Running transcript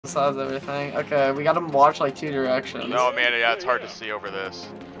besides everything. Okay, we gotta watch like 2 directions. No, man, yeah, it's hard to see over this.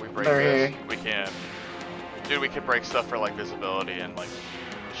 Can we break They're this? here. We can. Dude, we can break stuff for like visibility and like.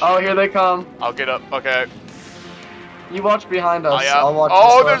 Oh, here they come. I'll get up. Okay. You watch behind us. Oh, yeah. I'll watch.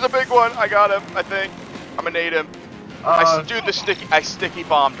 Oh, there's a big one. I got him. I think. I'm gonna nade him. Dude, I sticky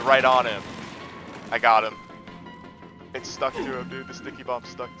bombed right on him. I got him. It's stuck to him, dude. The sticky bomb's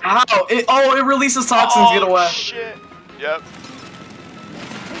stuck to him. Ow! It releases toxins. Get away. Shit. Yep.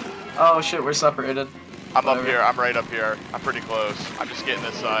 Oh shit, we're separated. I'm up here. I'm right up here. I'm pretty close. I'm just getting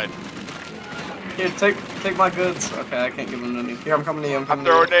this side. Here, take my goods. Okay, I can't give them any. Here, I'm coming to you. I'm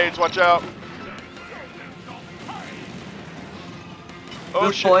throwing nades. Watch out. Oh,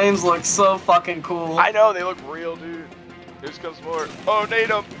 Those planes look so fucking cool. I know, they look real, dude. Here comes more. Oh, nade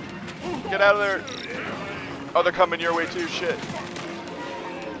them. Get out of there. Oh, they're coming your way too. Shit.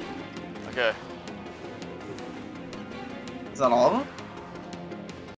 Okay. Is that all of them?